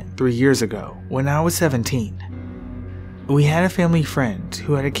event 3 years ago when I was 17. We had a family friend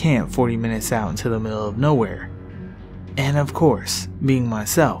who had a camp 40 minutes out into the middle of nowhere, and of course, being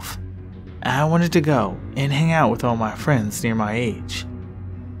myself, I wanted to go and hang out with all my friends near my age.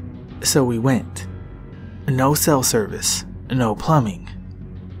 So we went. No cell service, no plumbing.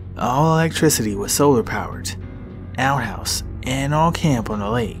 All electricity was solar powered, outhouse, and all camp on a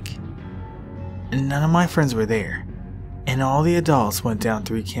lake. None of my friends were there, and all the adults went down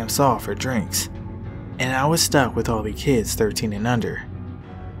 3 camps off for drinks, and I was stuck with all the kids 13 and under.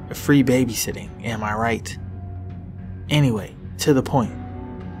 Free babysitting, am I right? Anyway, to the point.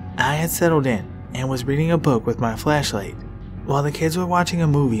 I had settled in and was reading a book with my flashlight while the kids were watching a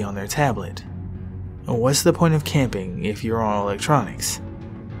movie on their tablet. What's the point of camping if you're on electronics?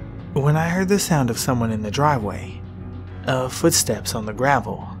 When I heard the sound of someone in the driveway, of footsteps on the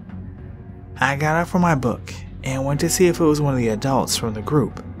gravel, I got up from my book and went to see if it was one of the adults from the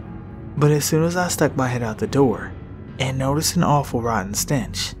group. But as soon as I stuck my head out the door and noticed an awful rotten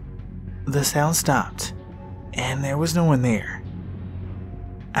stench, the sound stopped and there was no one there.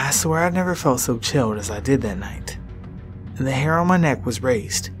 I swear I'd never felt so chilled as I did that night. The hair on my neck was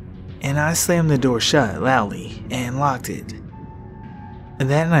raised, and I slammed the door shut loudly and locked it.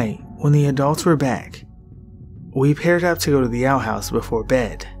 That night, when the adults were back, we paired up to go to the outhouse before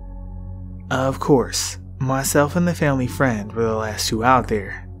bed. Of course, myself and the family friend were the last 2 out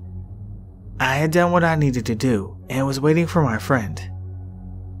there. I had done what I needed to do and was waiting for my friend.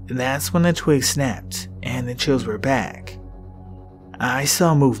 That's when the twig snapped and the chills were back. I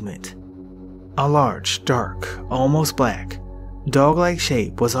saw movement. A large, dark, almost black, dog-like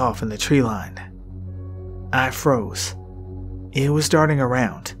shape was off in the tree line. I froze. It was darting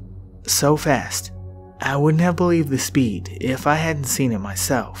around, so fast, I wouldn't have believed the speed if I hadn't seen it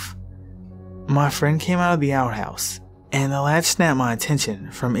myself. My friend came out of the outhouse, and the latch snapped my attention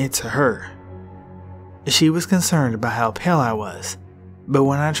from it to her. She was concerned about how pale I was, but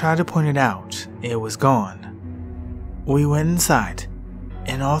when I tried to point it out, it was gone. We went inside,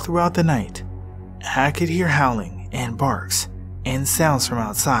 and all throughout the night, I could hear howling and barks and sounds from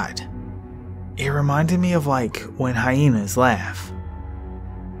outside. It reminded me of like when hyenas laugh.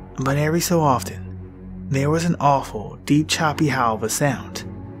 But every so often, there was an awful, deep choppy howl of a sound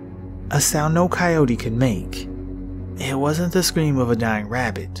no coyote could make. It wasn't the scream of a dying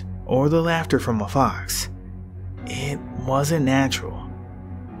rabbit or the laughter from a fox. It wasn't natural.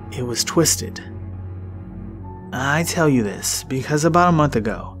 It was twisted. I tell you this because about a month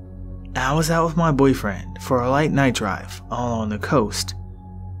ago, I was out with my boyfriend for a light night drive all on the coast.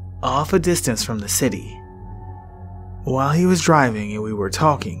 off a distance from the city. While he was driving and we were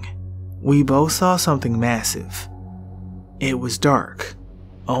talking, we both saw something massive. It was dark,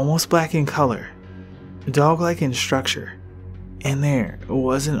 almost black in color, dog-like in structure, and there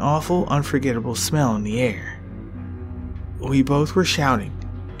was an awful, unforgettable smell in the air. We both were shouting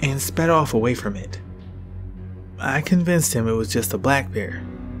and sped off away from it. I convinced him it was just a black bear,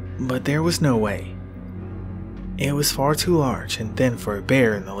 but there was no way. It was far too large and thin for a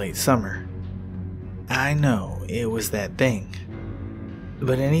bear in the late summer. I know it was that thing,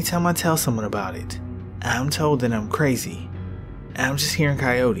 but anytime I tell someone about it, I'm told that I'm crazy. I'm just hearing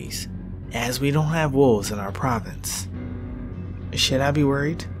coyotes, as we don't have wolves in our province. Should I be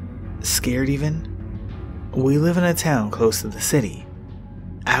worried? Scared even? We live in a town close to the city.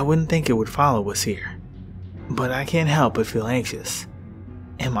 I wouldn't think it would follow us here, but I can't help but feel anxious.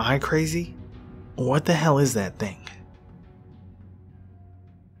 Am I crazy? What the hell is that thing?